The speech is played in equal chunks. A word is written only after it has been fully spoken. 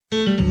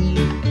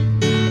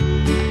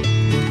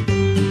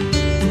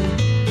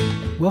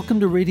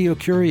Welcome to Radio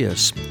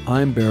Curious.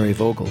 I'm Barry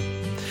Vogel.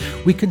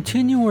 We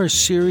continue our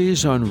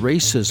series on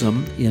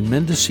racism in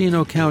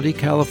Mendocino County,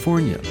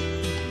 California.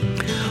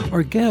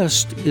 Our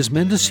guest is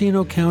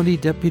Mendocino County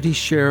Deputy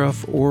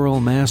Sheriff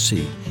Orell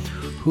Massey,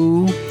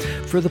 who,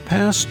 for the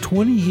past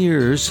 20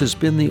 years, has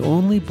been the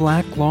only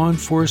black law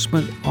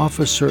enforcement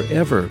officer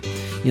ever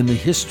in the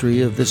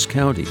history of this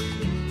county.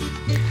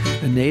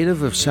 A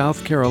native of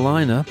South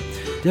Carolina,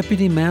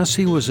 Deputy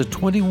Massey was a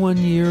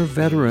 21-year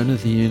veteran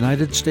of the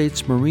United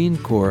States Marine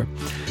Corps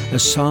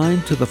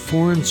assigned to the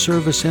Foreign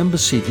Service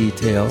Embassy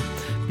detail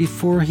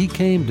before he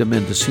came to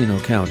Mendocino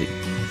County.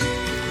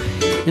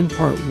 In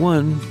Part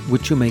 1,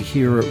 which you may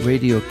hear at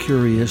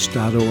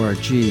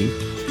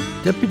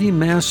radiocurious.org, Deputy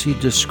Massey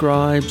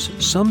describes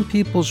some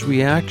people's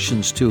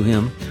reactions to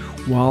him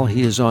while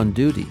he is on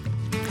duty.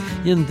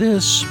 In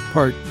this,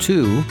 Part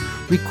 2,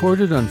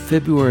 recorded on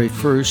February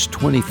 1st,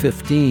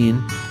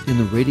 2015, in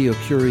the Radio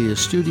Curious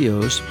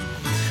studios,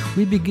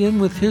 we begin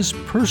with his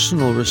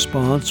personal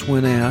response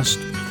when asked,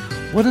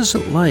 what is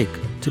it like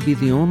to be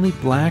the only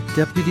black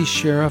deputy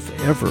sheriff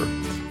ever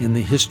in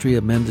the history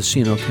of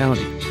Mendocino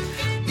County?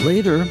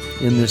 Later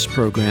in this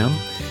program,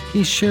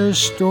 he shares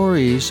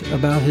stories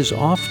about his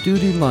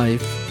off-duty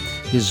life,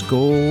 his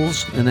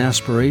goals and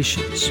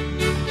aspirations.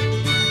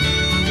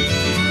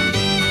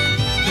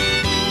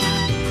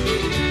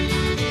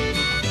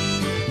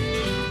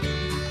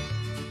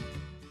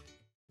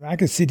 I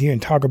could sit here and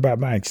talk about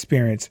my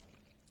experience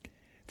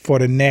for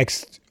the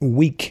next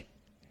week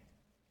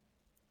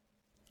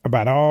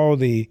about all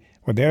there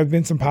have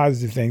been some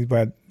positive things,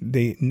 but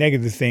the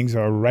negative things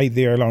are right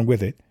there along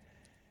with it.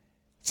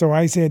 So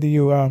I said to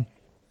you,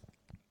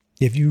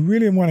 if you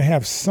really want to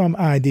have some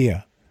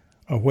idea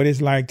of what it's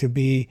like to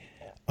be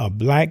a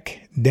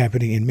black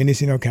deputy in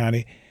Mendocino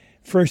County,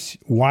 first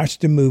watch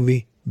the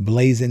movie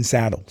Blazing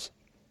Saddles,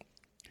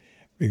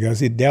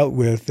 because it dealt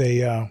with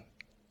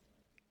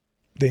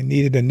they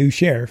needed a new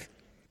sheriff,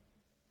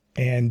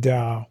 and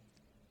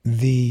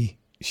the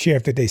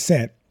sheriff that they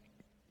sent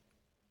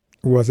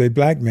was a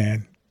black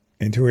man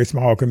into a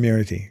small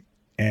community,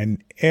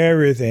 and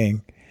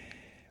everything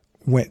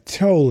went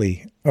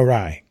totally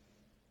awry.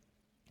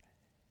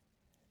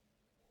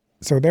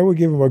 So that would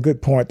give him a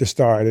good point to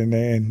start, and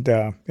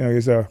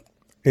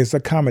it's a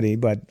comedy,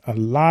 but a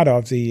lot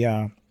of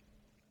the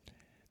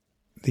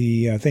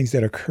things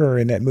that occur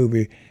in that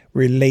movie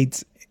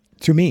relates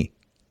to me.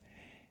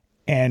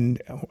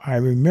 And I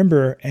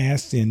remember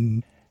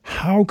asking,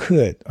 how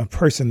could a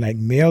person like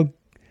Mel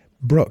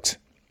Brooks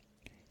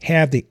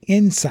have the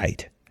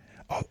insight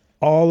of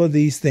all of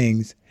these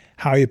things,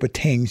 how it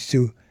pertains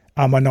to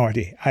a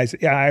minority?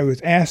 I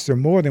was asked her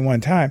more than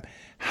one time,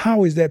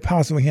 how is that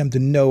possible for him to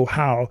know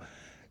how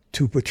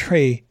to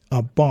portray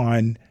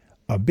upon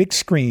a big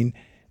screen?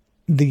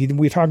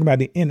 We're talking about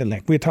the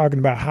intellect. We're talking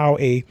about how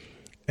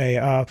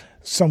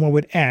someone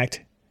would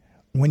act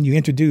when you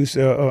introduce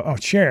a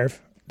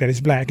sheriff that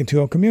is black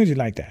into a community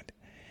like that.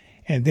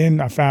 And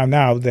then I found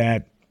out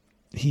that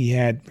he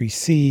had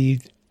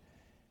received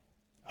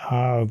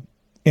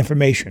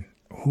information,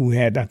 who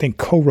had, I think,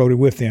 co-wrote it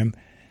with him,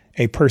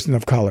 a person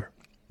of color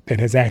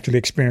that has actually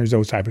experienced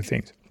those type of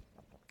things.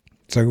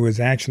 So it was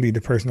actually the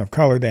person of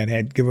color that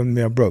had given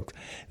Mel Brooks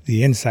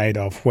the insight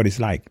of what it's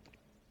like.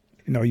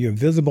 You know, you're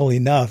visible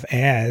enough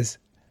as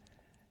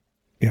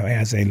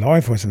a law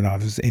enforcement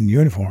officer in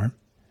uniform,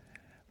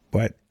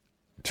 but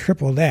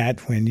triple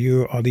that when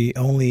you are the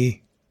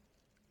only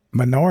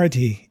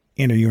minority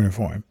in a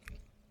uniform,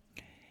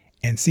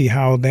 and see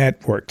how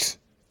that works.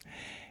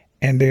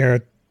 And there are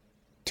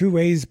two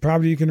ways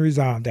probably you can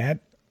resolve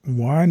that.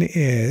 One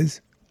is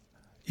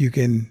you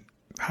can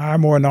hire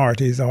more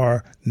minorities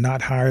or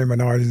not hire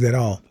minorities at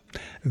all.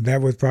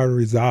 That would probably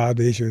resolve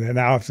the issue. And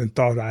I often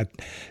thought I'd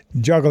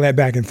juggle that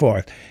back and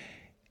forth.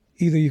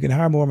 Either you can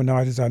hire more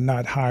minorities or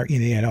not hire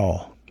any at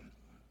all.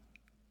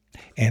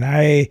 And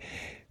I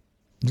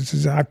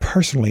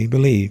personally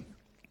believe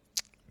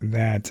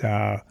that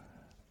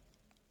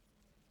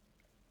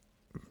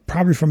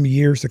probably from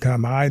years to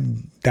come, I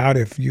doubt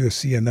if you'll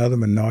see another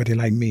minority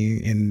like me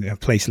in a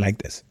place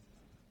like this.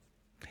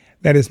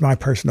 That is my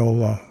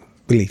personal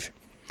belief.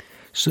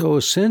 So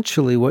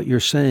essentially what you're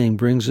saying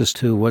brings us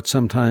to what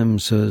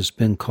sometimes has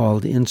been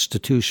called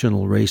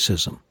institutional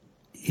racism.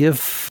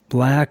 If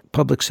black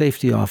public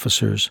safety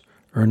officers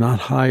are not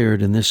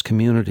hired in this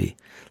community,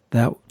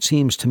 that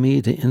seems to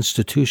me to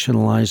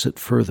institutionalize it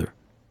further.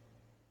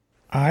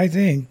 I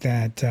think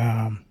that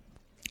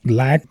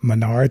black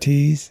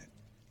minorities,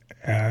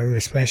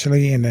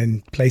 especially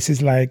in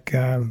places like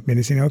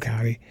Mendocino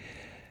County,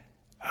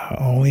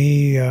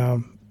 only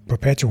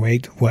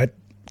perpetuate what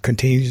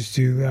continues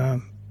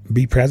to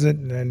be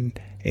present, and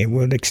it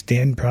will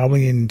extend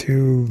probably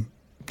into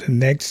the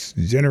next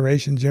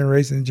generation.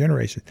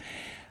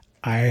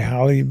 I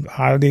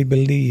highly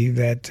believe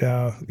that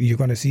you're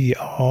going to see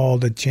all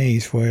the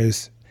change for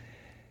his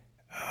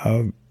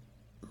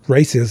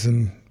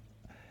racism.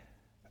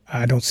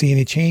 I don't see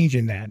any change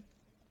in that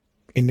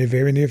in the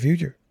very near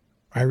future.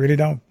 I really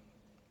don't.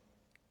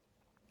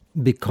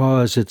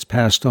 Because it's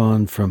passed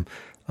on from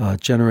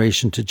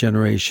generation to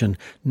generation,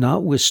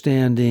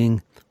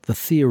 notwithstanding the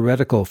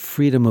theoretical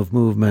freedom of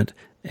movement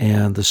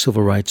and the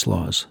civil rights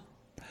laws?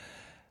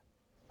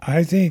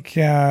 I think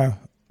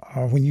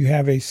when you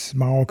have a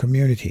small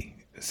community,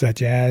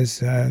 such as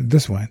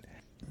this one,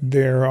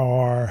 there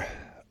are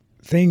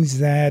things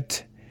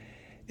that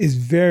is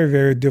very,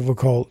 very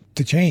difficult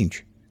to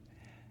change.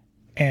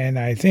 And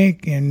I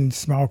think in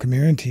small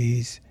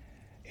communities,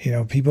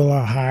 people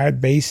are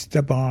hired based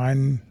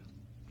upon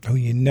who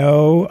you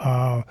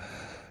know,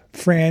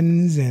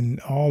 friends and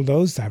all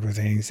those type of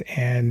things.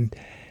 And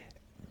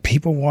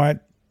people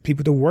want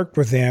people to work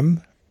with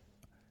them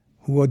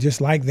who are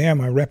just like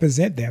them or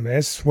represent them.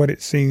 That's what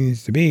it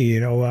seems to be. You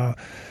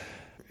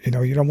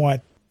don't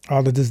want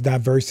all of this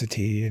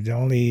diversity. It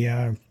only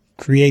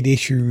create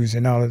issues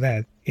and all of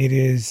that. It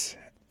is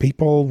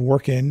people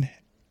working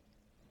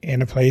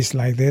in a place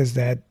like this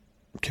that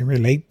can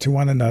relate to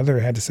one another,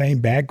 have the same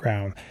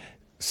background,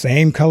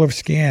 same color of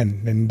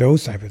skin, and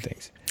those type of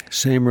things.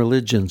 Same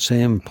religion,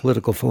 same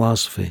political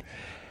philosophy.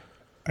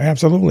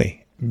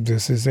 Absolutely.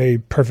 This is a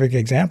perfect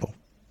example.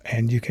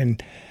 And you can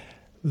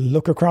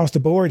look across the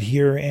board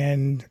here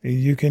and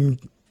you can,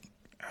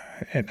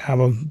 and I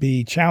will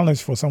be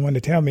challenged for someone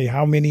to tell me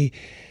how many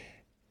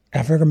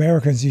African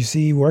Americans you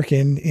see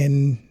working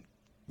in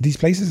these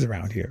places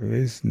around here.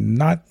 There's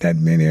not that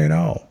many at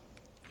all.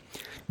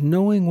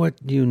 Knowing what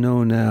you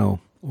know now,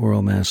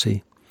 Orell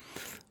Massey,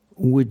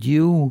 would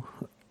you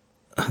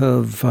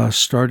have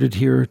started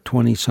here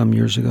 20-some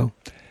years ago?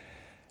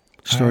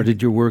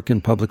 Started your work in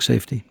public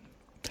safety?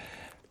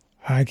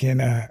 I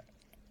can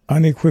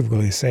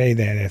unequivocally say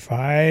that if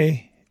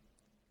I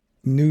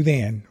knew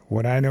then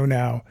what I know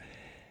now,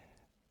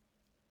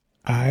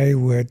 I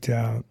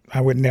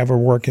would never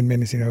work in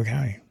Mendocino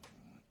County.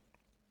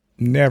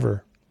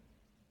 Never.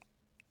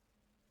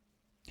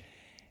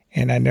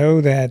 And I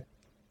know that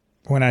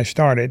when I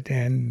started,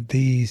 and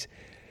these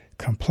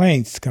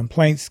complaints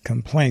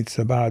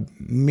about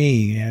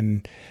me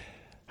and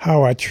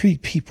how I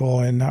treat people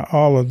and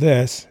all of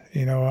this,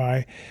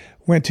 I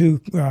went to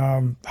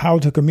how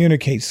to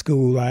communicate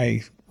school.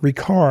 I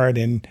record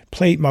and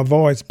played my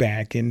voice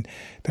back and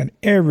done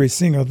every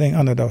single thing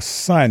under the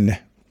sun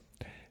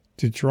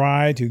to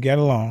try to get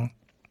along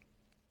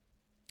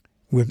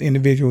with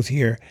individuals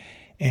here,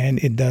 and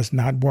it does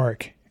not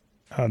work.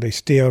 They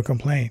still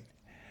complain.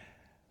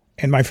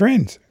 And my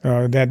friends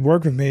that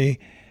work with me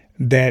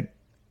that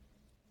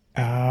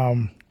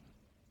has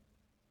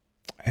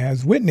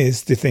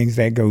witnessed the things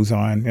that goes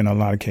on in a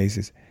lot of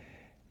cases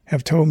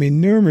have told me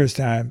numerous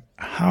times,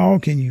 how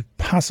can you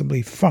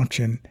possibly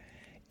function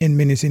in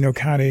Mendocino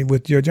County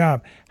with your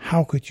job?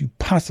 How could you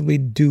possibly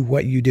do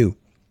what you do?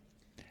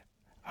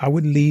 I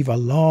would leave a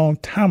long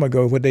time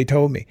ago, what they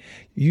told me.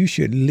 You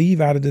should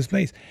leave out of this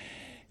place.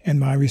 And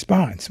my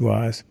response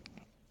was,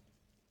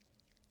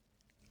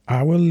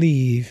 I will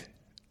leave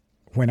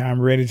when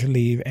I'm ready to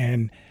leave,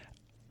 and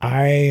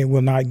I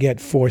will not get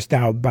forced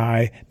out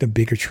by the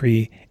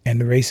bigotry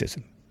and the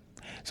racism.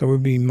 So it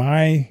would be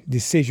my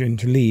decision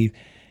to leave,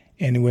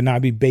 and it would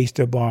not be based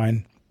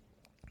upon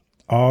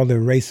all the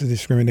racist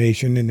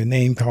discrimination and the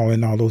name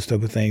calling, all those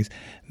type of things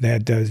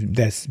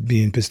that's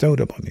being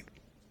bestowed upon me.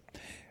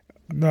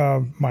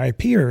 My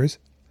peers,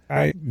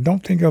 I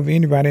don't think of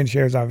anybody in the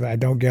sheriff's office I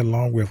don't get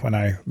along with when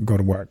I go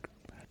to work.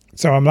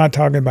 So I'm not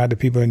talking about the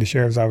people in the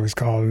sheriff's office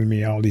calling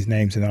me all these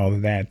names and all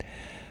of that.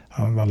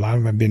 A lot of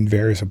them have been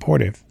very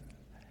supportive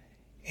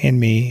in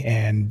me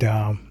and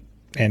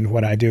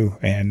what I do.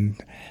 And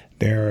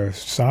there are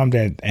some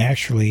that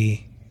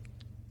actually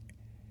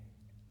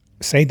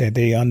say that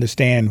they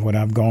understand what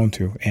I've gone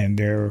through. And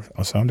there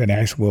are some that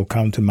actually will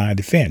come to my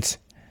defense,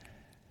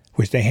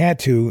 which they had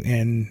to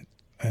in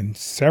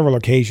several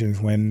occasions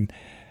when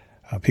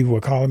people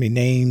were calling me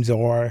names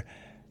or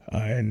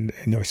and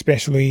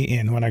especially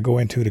when I go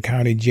into the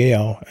county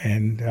jail.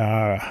 And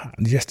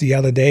just the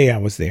other day I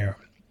was there,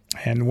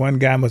 and one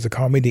guy must have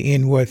called me the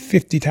N-word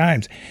 50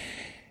 times.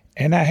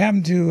 And I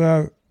happened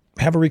to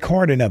have a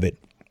recording of it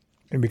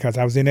because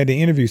I was in there to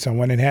interview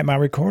someone and had my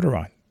recorder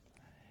on.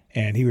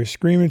 And he was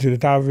screaming to the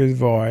top of his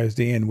voice,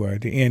 the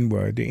N-word, the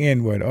N-word, the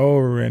N-word,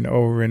 over and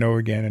over and over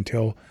again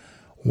until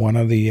one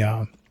of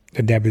the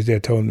deputies there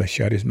told him to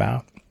shut his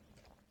mouth.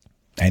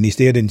 And he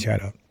still didn't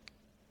shut up.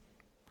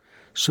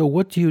 So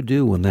what do you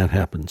do when that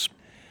happens?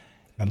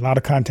 A lot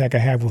of contact I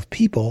have with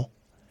people,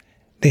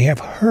 they have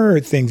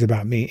heard things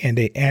about me and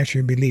they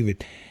actually believe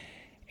it.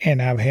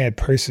 And I've had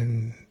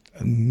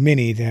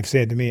many that have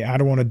said to me, I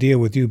don't want to deal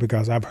with you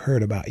because I've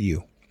heard about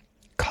you.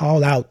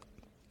 Call out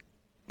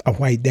a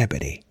white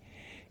deputy.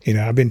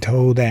 I've been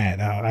told that.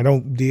 I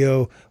don't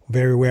deal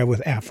very well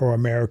with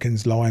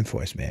Afro-Americans law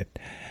enforcement.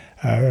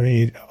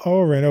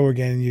 Over and over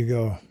again, you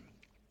go,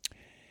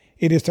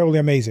 it is totally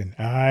amazing.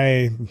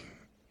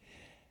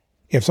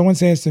 If someone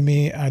says to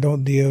me, I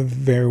don't deal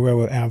very well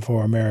with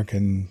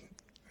Afro-American,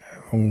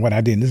 what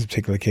I did in this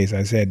particular case,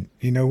 I said,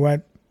 you know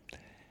what?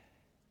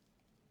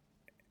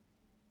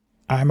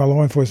 I'm a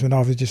law enforcement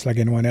officer just like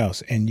anyone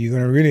else, and you're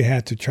going to really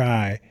have to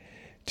try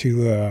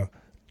to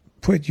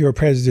put your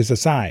prejudice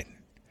aside,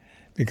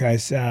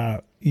 because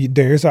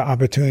there's an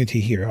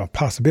opportunity here, a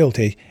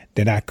possibility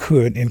that I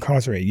could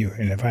incarcerate you.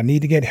 And if I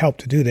need to get help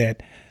to do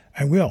that,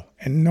 I will.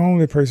 And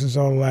normally the person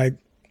sort of like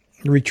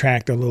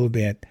retract a little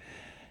bit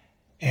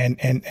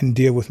and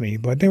deal with me.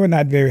 But they were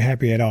not very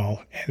happy at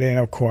all. And then,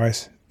 of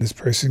course, this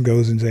person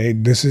goes and say,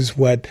 this is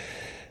what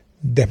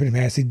Deputy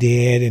Massey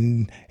did.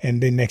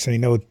 And the next thing you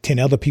know, 10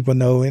 other people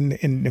know.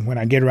 And when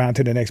I get around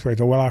to the next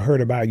person, well, I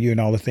heard about you and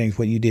all the things,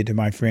 what you did to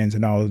my friends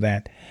and all of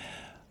that.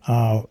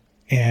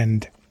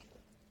 And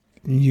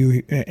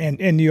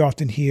you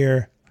often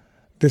hear,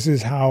 this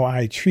is how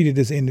I treated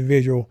this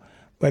individual,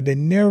 but they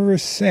never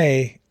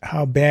say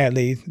how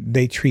badly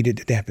they treated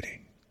the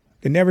deputy.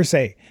 They never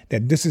say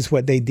that this is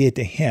what they did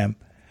to him.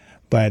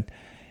 But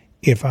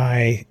if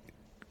I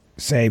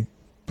say,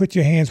 put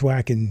your hands where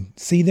I can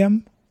see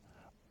them,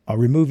 or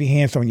remove your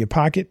hands from your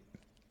pocket,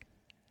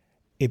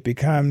 it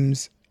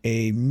becomes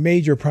a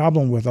major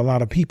problem with a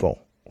lot of people,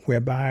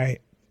 whereby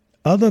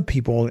other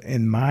people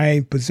in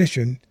my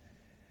position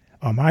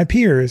or my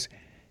peers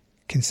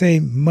can say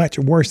much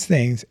worse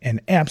things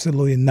and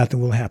absolutely nothing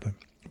will happen.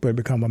 But it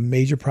becomes a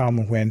major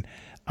problem when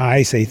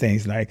I say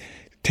things like,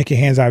 take your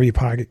hands out of your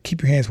pocket,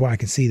 keep your hands where I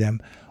can see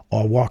them,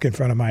 or walk in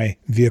front of my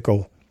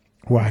vehicle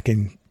where I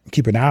can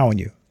keep an eye on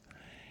you.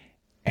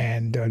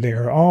 And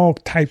there are all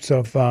types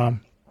of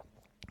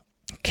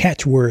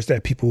catchwords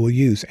that people will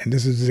use. And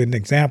this is an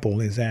example,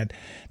 is that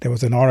there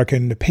was an article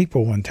in the paper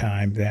one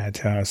time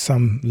that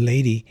some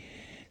lady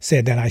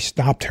said that I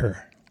stopped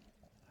her.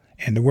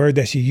 And the word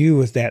that she used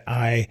was that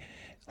I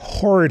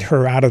hurried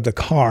her out of the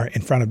car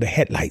in front of the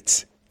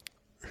headlights.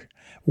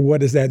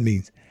 What does that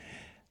mean?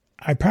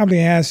 I probably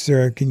asked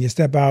her, can you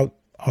step out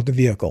of the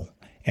vehicle?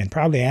 And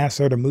probably asked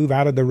her to move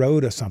out of the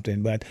road or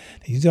something. But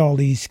these are all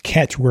these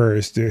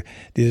catchwords to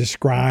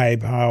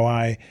describe how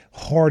I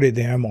hoarded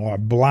them or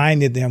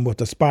blinded them with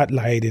the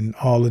spotlight and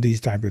all of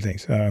these type of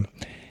things.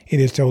 It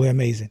is totally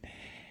amazing.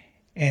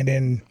 And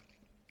then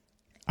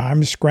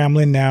I'm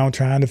scrambling now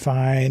trying to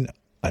find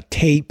a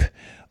tape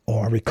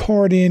or a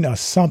recording or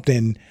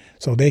something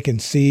so they can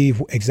see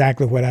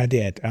exactly what I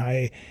did.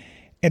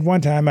 At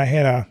one time I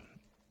had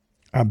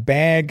a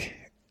bag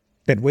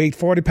that weighed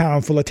 40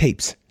 pounds full of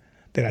tapes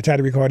that I tried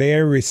to record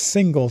every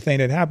single thing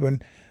that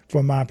happened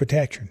for my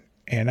protection.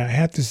 And I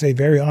have to say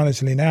very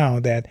honestly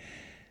now that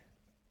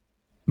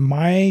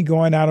my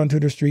going out onto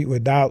the street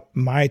without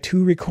my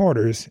 2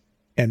 recorders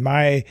and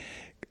my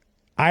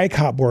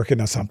ICOP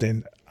working or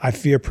something, I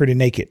feel pretty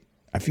naked.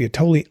 I feel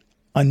totally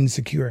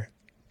insecure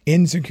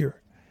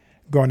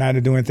going out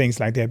and doing things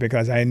like that,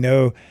 because I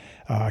know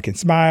I can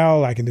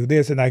smile, I can do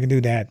this and I can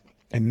do that.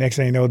 And next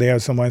thing you know,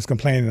 there's someone's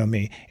complaining on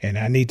me and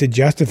I need to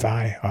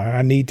justify, or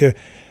I need to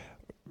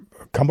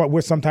come up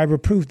with some type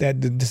of proof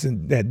that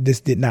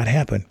this did not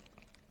happen.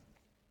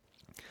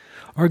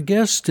 Our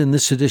guest in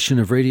this edition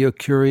of Radio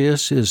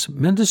Curious is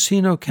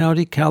Mendocino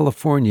County,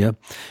 California,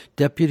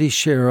 Deputy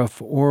Sheriff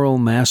Orell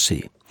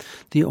Massey,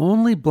 the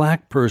only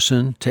black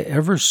person to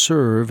ever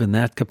serve in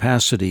that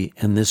capacity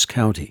in this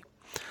county.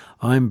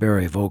 I'm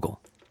Barry Vogel.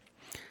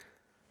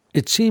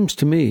 It seems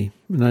to me,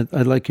 and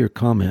I'd like your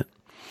comment,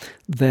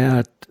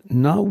 that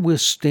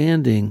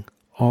notwithstanding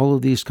all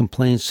of these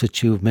complaints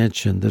that you've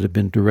mentioned that have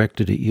been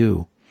directed at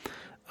you,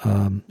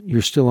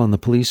 you're still on the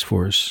police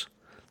force.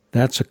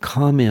 That's a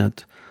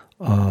comment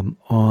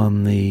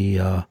on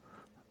the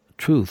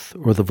truth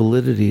or the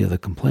validity of the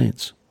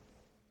complaints.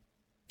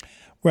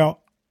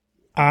 Well,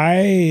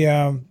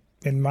 in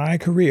my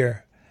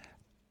career,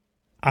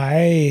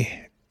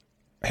 I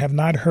have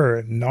not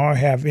heard nor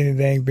have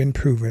anything been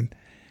proven,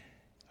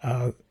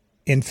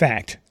 in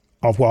fact,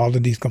 of all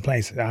of these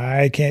complaints.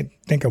 I can't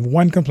think of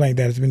one complaint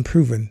that has been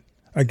proven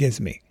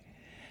against me.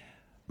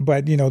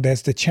 But,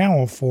 that's the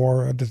challenge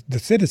for the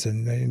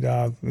citizen.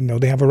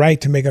 They have a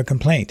right to make a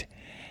complaint.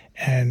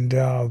 And,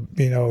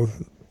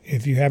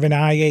 if you have an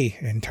IA,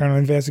 internal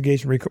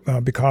investigation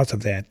because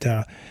of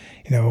that,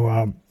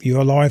 you're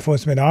a law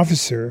enforcement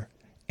officer,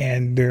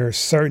 and there are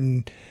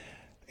certain,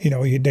 you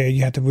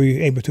have to be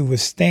able to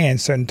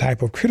withstand certain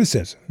type of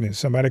criticism. If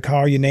somebody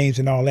call your names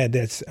and all that,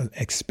 that's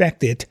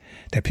expected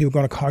that people are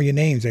going to call your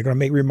names. They're going to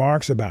make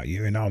remarks about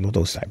you and all of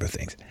those type of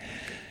things.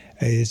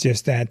 It's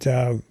just that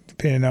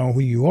depending on who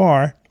you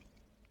are,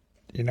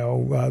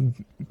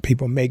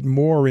 people make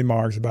more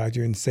remarks about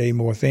you and say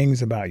more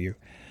things about you.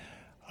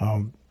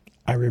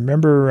 I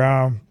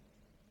remember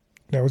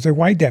there was a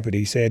white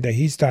deputy said that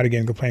he started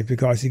getting complaints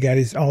because he got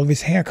all of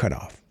his hair cut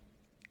off.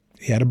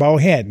 He had a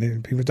bald head,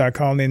 and people started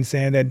calling in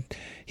saying that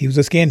he was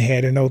a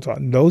skinhead and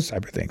those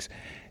type of things.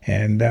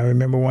 And I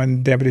remember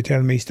one deputy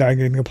telling me he started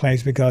getting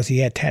complaints because he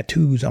had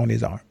tattoos on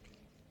his arm.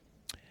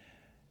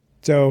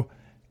 So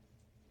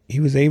he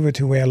was able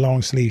to wear a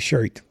long sleeve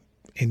shirt,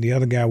 and the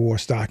other guy wore a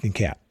stocking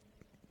cap,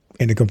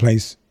 and the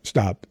complaints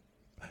stopped.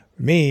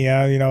 Me,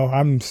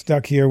 I'm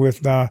stuck here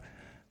with, I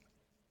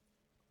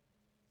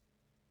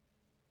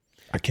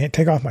can't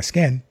take off my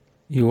skin.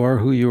 You are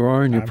who you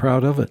are, and you're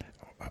proud of it.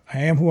 I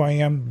am who I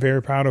am,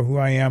 very proud of who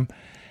I am.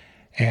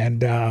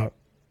 And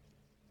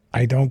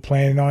I don't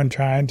plan on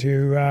trying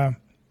to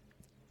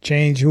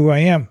change who I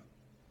am.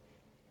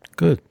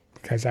 Good.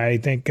 Because I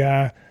think,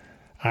 I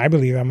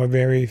believe I'm a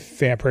very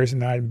fair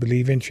person. I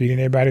believe in treating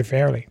everybody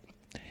fairly.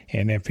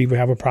 And if people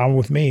have a problem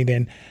with me,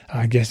 then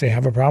I guess they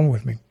have a problem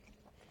with me.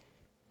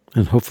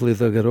 And hopefully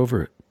they'll get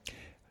over it.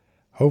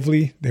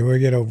 Hopefully they will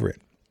get over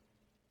it.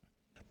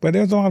 But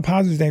there's a lot of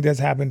positive things that's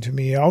happened to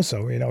me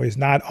also. It's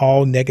not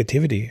all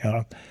negativity.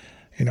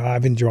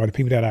 I've enjoyed the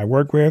people that I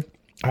work with.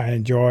 I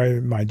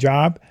enjoy my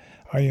job.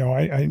 I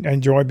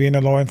enjoy being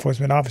a law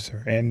enforcement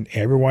officer. And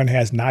everyone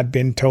has not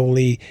been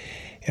totally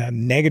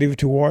negative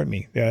toward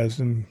me. There's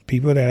some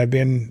people that have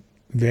been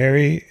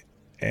very,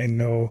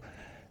 they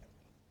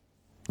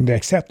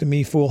accepted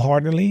me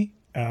full-heartedly,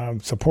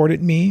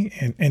 supported me,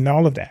 and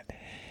all of that.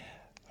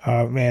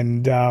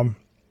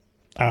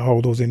 I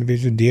hold those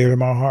individuals dear to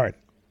my heart.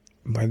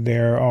 But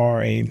there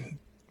are an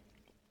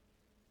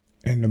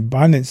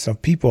abundance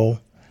of people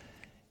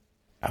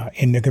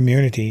in the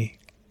community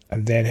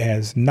that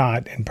has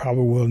not and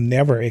probably will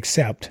never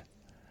accept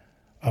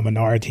a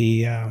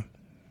minority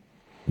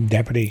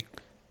deputy.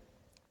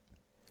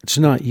 It's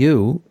not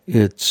you,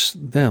 it's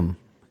them,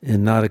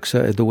 and not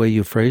accept the way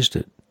you phrased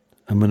it,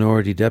 a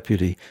minority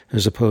deputy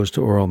as opposed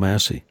to Orell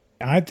Massey.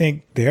 I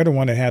think they're the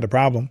one that had a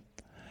problem.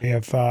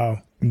 If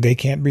they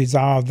can't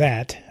resolve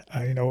that,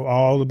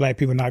 all the black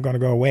people are not going to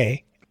go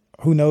away.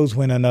 Who knows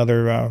when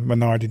another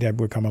minority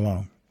deputy will come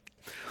along.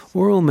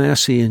 Orell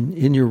Massey,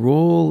 in your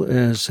role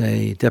as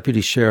a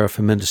deputy sheriff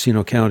in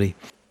Mendocino County,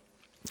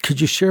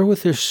 could you share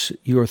with us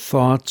your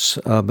thoughts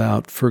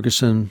about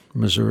Ferguson,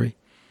 Missouri,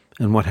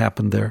 and what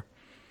happened there?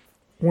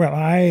 Well,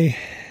 I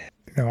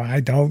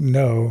don't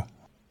know.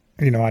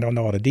 I don't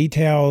know all the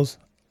details.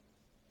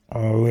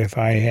 Or if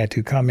I had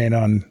to comment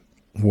on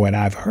what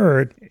I've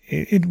heard,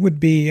 it would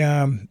be,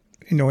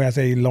 as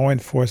a law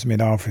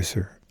enforcement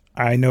officer,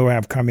 I know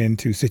I've come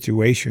into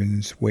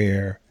situations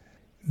where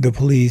the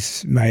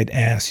police might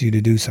ask you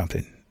to do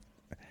something.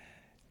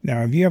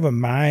 Now, if you have a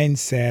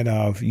mindset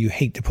of you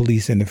hate the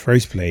police in the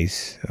first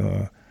place,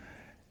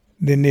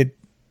 then it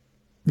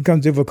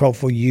becomes difficult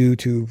for you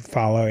to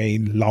follow a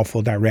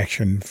lawful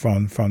direction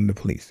from the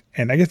police.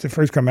 And I guess the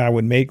first comment I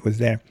would make was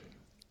that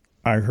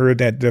I heard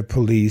that the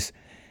police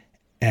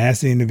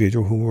asked the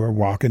individual who were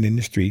walking in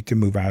the street to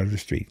move out of the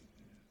street.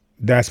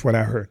 That's what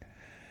I heard.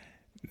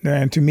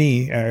 And to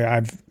me,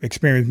 I've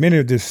experienced many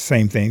of the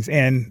same things.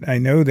 And I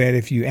know that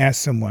if you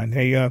ask someone,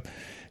 hey,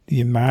 do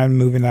you mind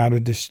moving out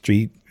of the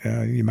street?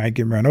 You might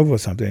get run over or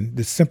something.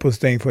 The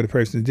simplest thing for the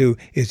person to do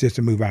is just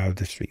to move out of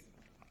the street.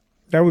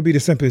 That would be the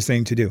simplest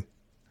thing to do.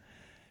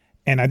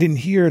 And I didn't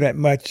hear that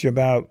much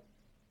about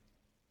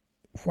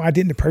why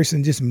didn't the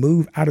person just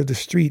move out of the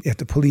street if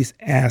the police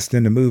asked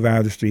them to move out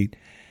of the street.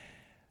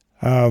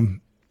 I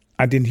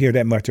didn't hear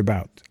that much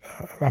about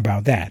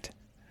that.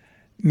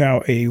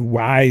 Now, a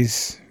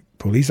wise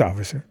police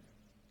officer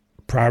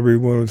probably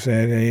would have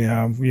said, hey,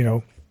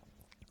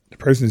 the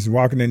person is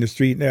walking in the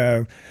street,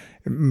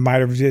 might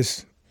have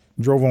just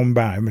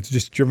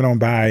driven on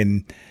by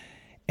and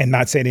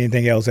not said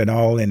anything else at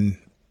all, and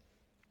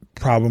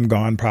problem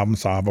gone, problem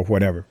solved, or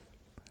whatever.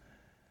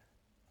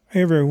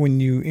 However, when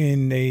you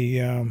in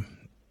a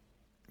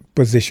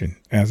position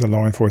as a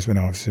law enforcement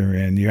officer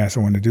and you ask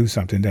someone to do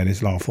something that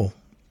is lawful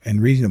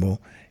and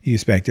reasonable, you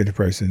expect the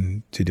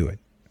person to do it.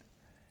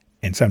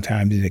 And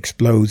sometimes it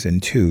explodes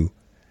into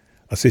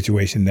a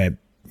situation that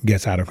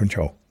gets out of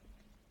control.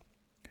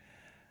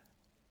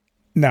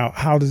 Now,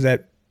 how does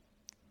that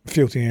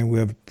filter in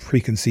with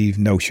preconceived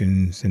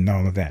notions and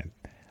all of that?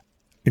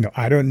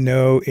 I don't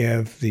know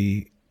if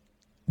the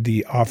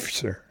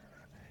officer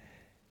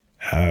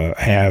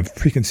have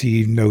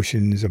preconceived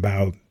notions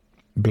about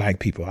black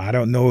people. I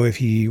don't know if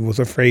he was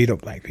afraid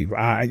of black people.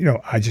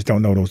 I just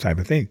don't know those type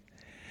of things.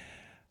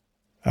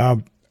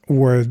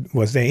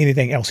 Was there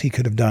anything else he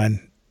could have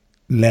done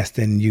less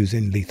than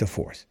using lethal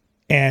force?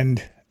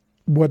 And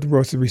what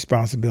was the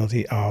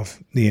responsibility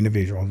of the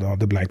individual or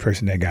the black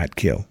person that got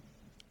killed?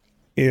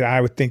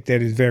 I would think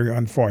that is very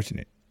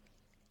unfortunate.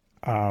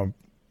 I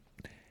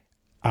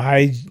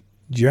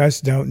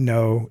just don't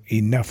know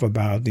enough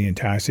about the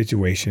entire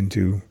situation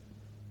to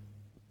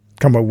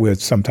come up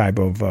with some type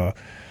of,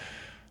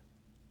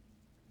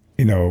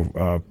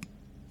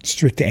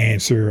 strict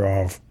answer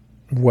of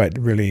what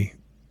really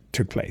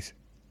took place.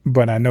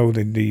 But I know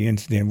that the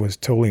incident was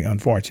totally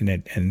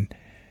unfortunate, and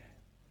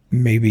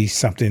maybe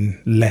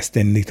something less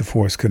than lethal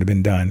force could have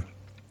been done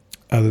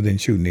other than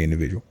shooting the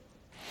individual.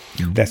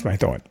 That's my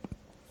thought.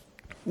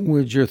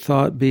 Would your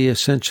thought be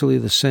essentially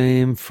the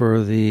same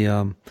for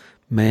the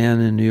man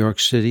in New York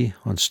City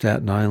on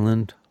Staten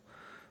Island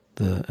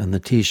and the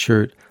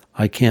T-shirt,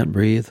 "I can't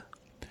breathe"?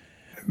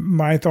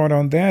 My thought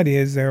on that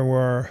is there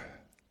were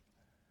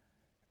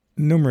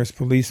numerous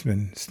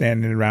policemen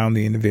standing around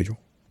the individual.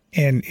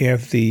 And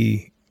if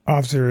the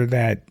officer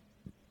that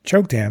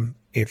choked him,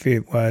 if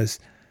it was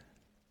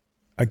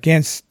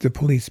against the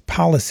police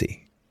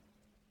policy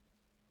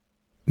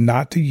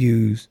not to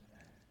use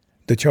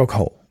the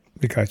chokehold,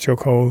 because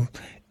chokehold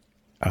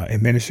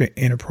administered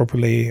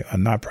inappropriately or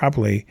not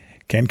properly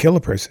can kill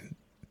a person.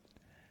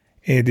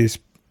 It is,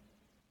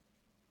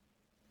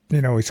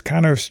 it's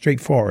kind of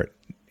straightforward.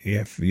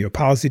 If your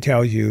policy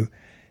tells you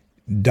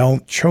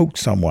don't choke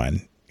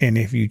someone, and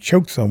if you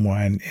choke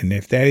someone, and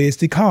if that is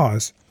the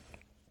cause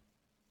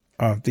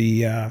of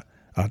the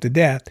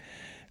death,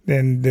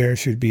 then there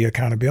should be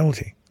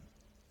accountability.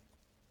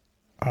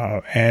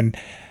 And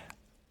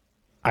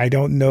I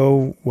don't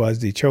know, was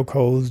the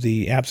chokeholds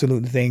the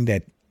absolute thing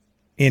that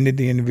ended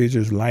the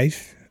individual's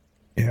life?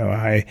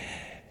 I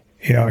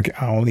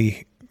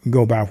only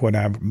go by what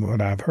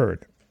I've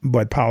heard.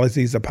 But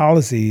policies are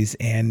policies,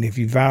 and if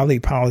you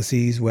violate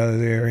policies, whether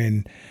they're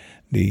in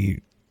the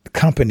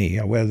company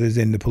or whether it's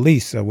in the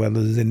police or whether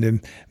it's in the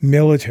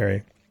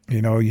military,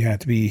 you have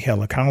to be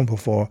held accountable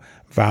for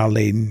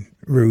violating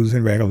rules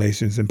and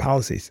regulations and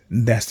policies.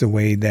 That's the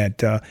way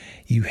that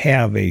you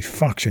have a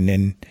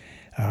functioning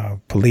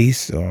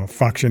police or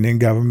functioning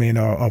government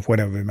or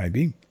whatever it might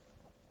be.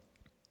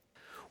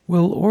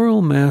 Well,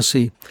 Orell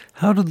Massey,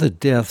 how do the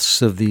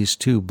deaths of these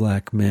two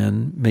black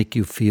men make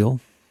you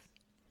feel?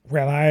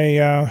 Well,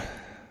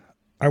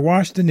 I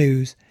watch the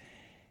news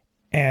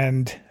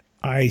and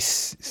I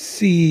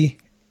see,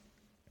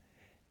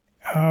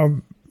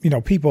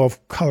 people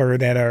of color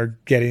that are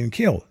getting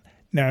killed.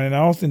 Now, and I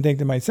often think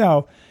to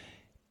myself,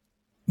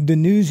 the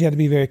news, you have to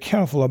be very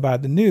careful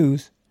about the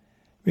news,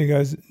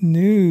 because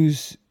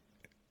news,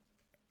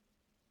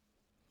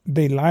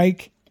 they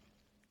like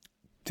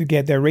to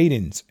get their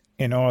ratings.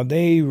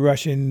 They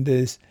rushing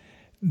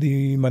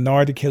the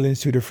minority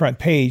killings to the front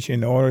page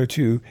in order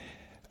to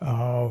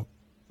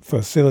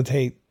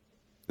facilitate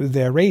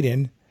their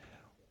rating.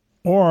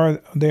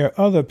 Or there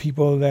are other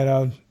people that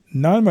are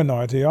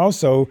non-minority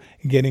also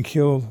getting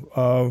killed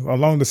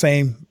along the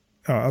same,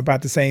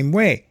 about the same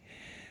way.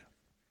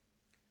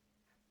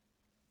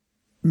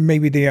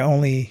 Maybe they are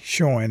only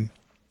showing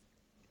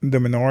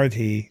the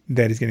minority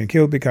that is getting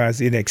killed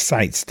because it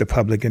excites the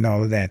public and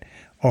all of that,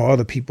 or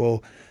other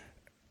people,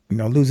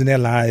 losing their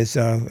lives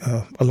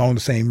along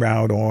the same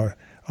route or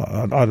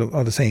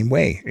the same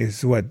way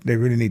is what they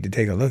really need to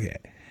take a look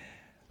at.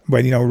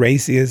 But,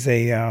 race is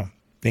a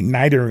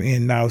igniter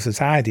in our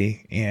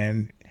society.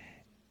 And,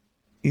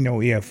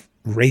 if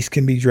race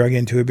can be drug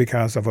into it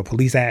because of a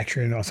police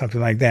action or something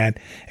like that,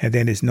 and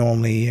then it's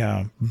normally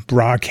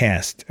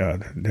broadcast,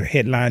 the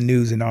headline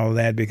news and all of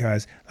that,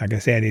 because, like I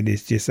said, it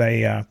is just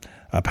a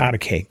powder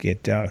cake.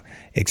 It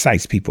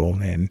excites people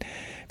and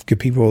give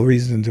people a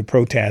reason to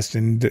protest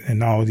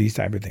and all of these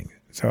type of things.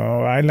 So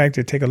I like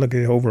to take a look at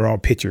the overall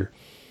picture.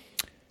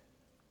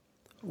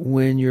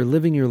 When you're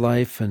living your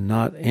life and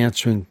not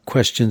answering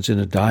questions in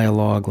a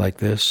dialogue like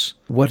this,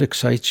 what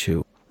excites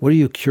you? What are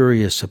you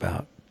curious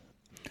about?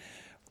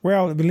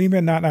 Well, believe it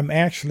or not, I'm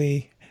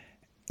actually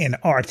an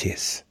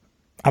artist.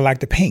 I like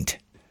to paint.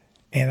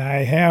 And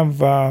I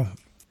have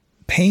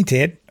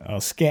painted or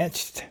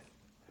sketched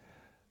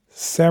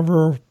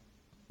several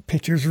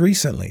pictures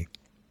recently.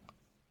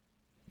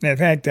 In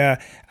fact,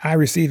 I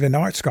received an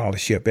art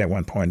scholarship at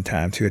one point in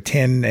time to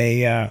attend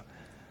a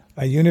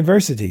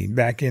university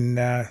back in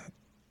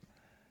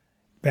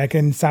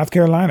South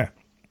Carolina.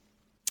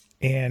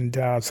 And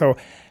so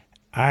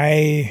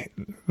I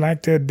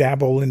like to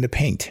dabble in the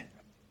paint.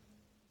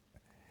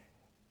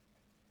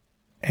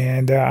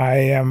 And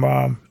and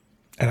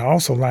I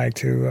also like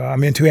to,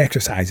 I'm into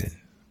exercising.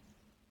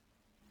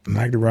 I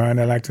like to run,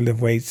 I like to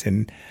lift weights,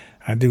 and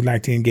I do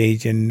like to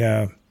engage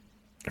in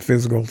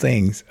physical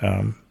things.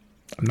 I'm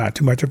not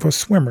too much of a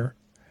swimmer,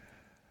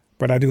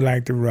 but I do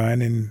like to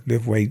run and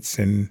lift weights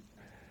and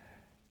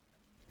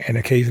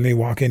occasionally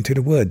walk into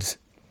the woods.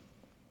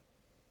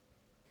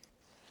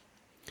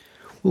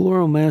 Well,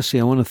 Orell Massey,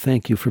 I want to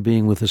thank you for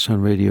being with us on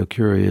Radio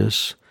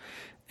Curious.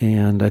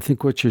 And I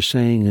think what you're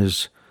saying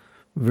is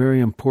very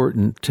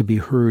important to be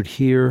heard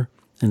here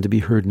and to be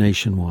heard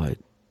nationwide.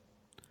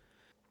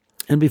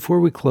 And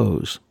before we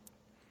close,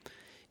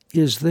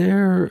 is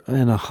there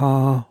an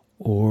aha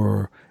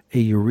or a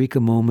eureka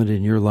moment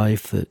in your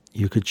life that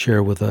you could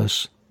share with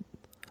us?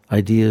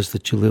 Ideas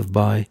that you live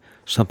by,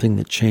 something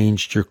that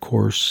changed your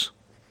course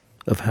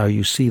of how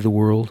you see the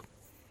world?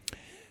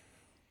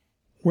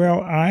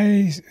 Well,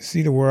 I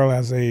see the world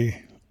as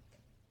a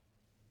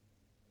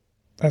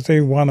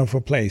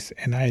wonderful place,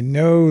 and I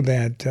know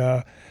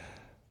that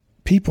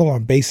people are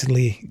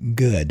basically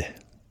good.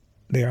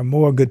 There are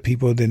more good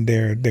people than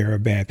there are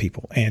bad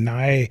people, and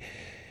I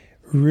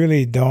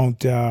really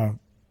don't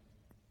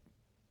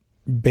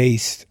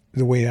base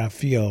the way I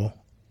feel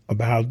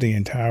about the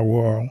entire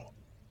world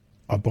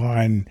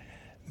upon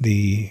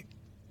the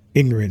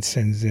ignorance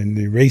and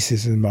the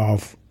racism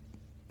of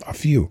a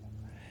few.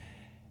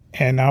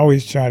 And I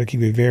always try to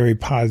keep a very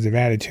positive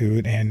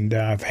attitude, and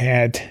I've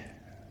had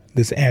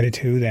this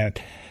attitude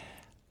that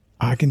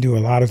I can do a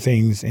lot of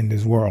things in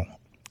this world,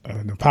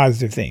 the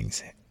positive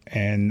things.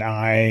 And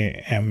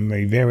I am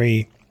a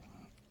very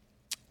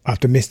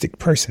optimistic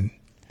person,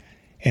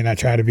 and I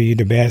try to be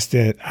the best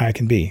that I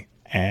can be.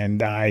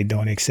 And I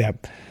don't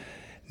accept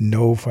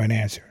no for an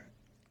answer.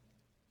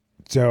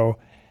 So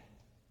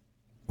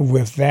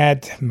with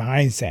that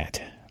mindset,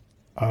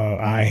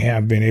 I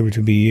have been able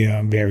to be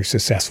a very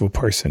successful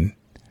person.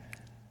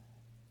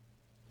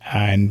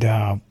 And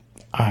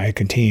I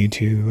continue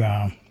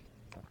to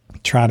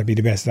try to be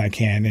the best as I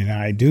can. And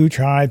I do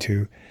try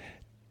to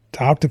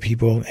talk to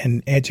people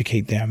and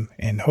educate them.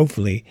 And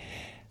hopefully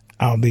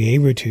I'll be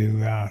able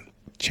to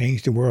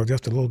change the world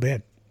just a little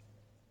bit.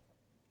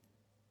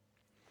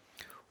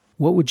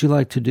 What would you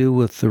like to do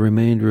with the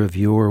remainder of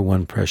your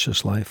one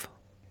precious life?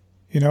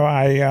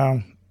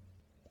 I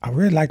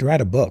really like to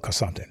write a book or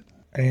something.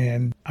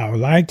 And I would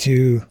like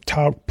to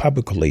talk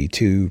publicly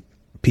to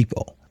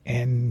people.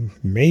 And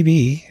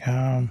maybe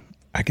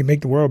I can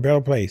make the world a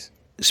better place.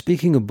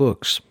 Speaking of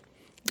books,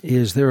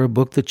 is there a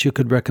book that you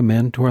could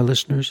recommend to our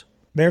listeners?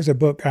 There's a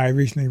book I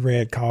recently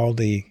read called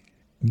The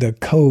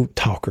Code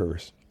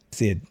Talkers.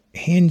 It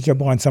hinged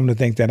upon some of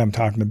the things that I'm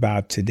talking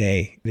about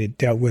today. It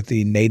dealt with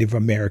the Native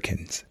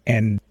Americans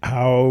and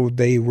how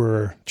they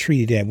were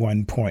treated at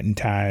one point in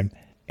time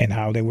and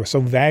how they were so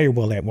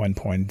valuable at one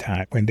point in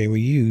time when they were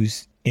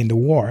used in the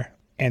war.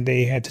 And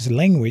they had this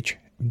language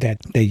that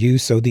they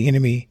used so the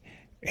enemy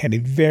had a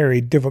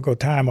very difficult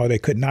time or they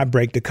could not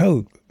break the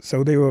code.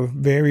 So they were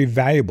very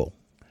valuable.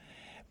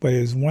 But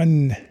there's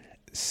one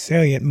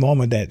salient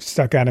moment that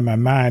stuck out in my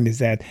mind is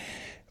that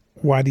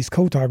while these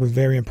code talkers were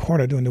very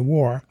important during the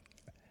war,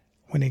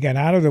 when they got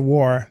out of the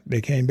war,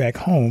 they came back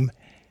home.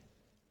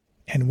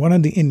 And one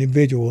of the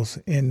individuals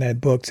in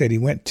that book said he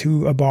went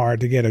to a bar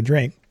to get a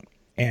drink.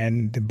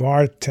 And the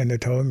bartender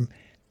told him,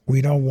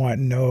 "We don't want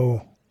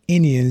no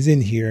Indians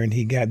in here." And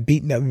he got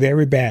beaten up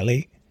very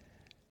badly.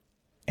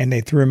 And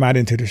they threw him out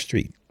into the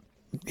street.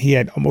 He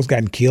had almost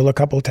gotten killed a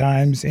couple of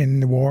times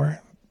in the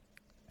war.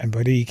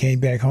 But he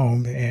came back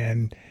home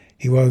and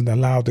he wasn't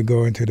allowed to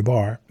go into the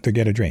bar to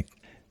get a drink.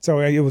 So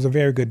it was a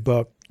very good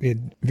book. It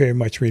very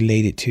much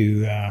related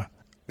to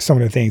some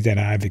of the things that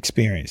I've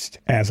experienced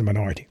as a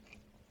minority.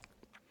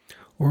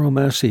 Orell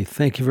Massey,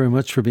 thank you very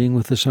much for being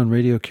with us on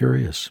Radio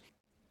Curious.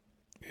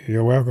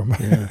 You're welcome.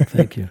 Yeah,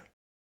 thank you.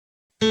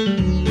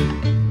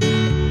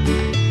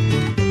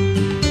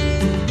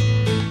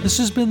 This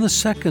has been the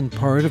second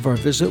part of our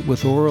visit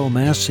with Orell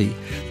Massey,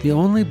 the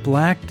only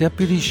black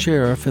deputy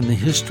sheriff in the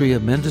history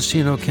of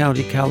Mendocino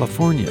County,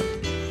 California.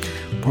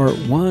 Part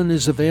 1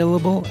 is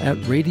available at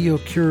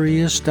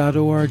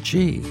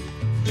radiocurious.org.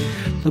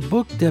 The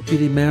book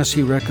Deputy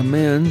Massey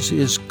recommends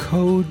is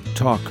Code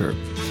Talker,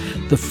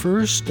 the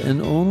first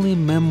and only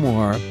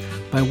memoir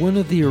by one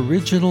of the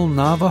original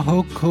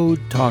Navajo code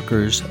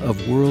talkers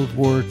of World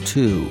War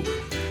II,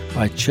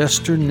 by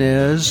Chester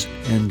Nez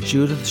and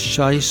Judith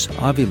Scheiss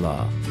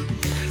Avila.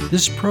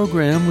 This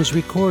program was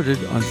recorded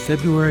on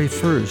February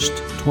 1st,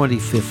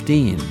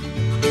 2015.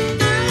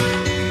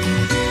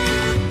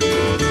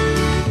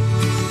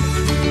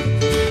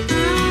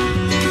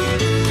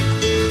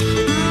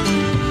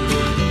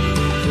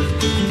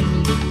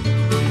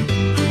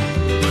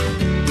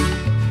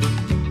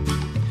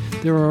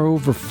 There are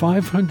over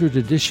 500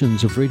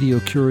 editions of Radio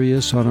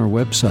Curious on our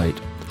website,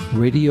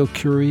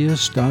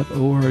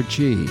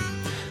 radiocurious.org.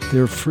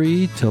 They're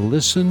free to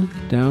listen,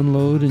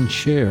 download, and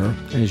share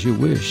as you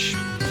wish.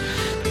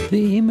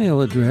 The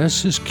email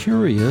address is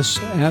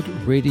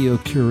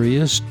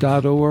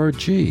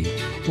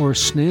curious@radiocurious.org or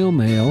snail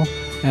mail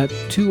at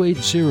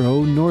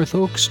 280 North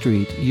Oak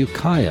Street,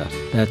 Ukiah,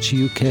 that's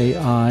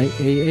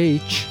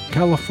UKIAH,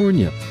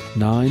 California,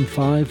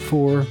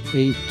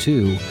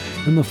 95482.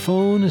 And the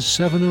phone is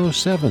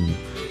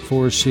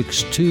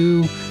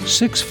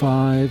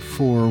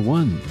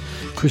 707-462-6541.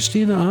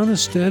 Christina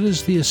Onnested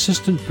is the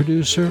assistant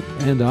producer,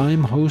 and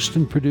I'm host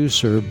and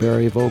producer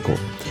Barry Vogel.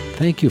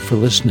 Thank you for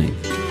listening.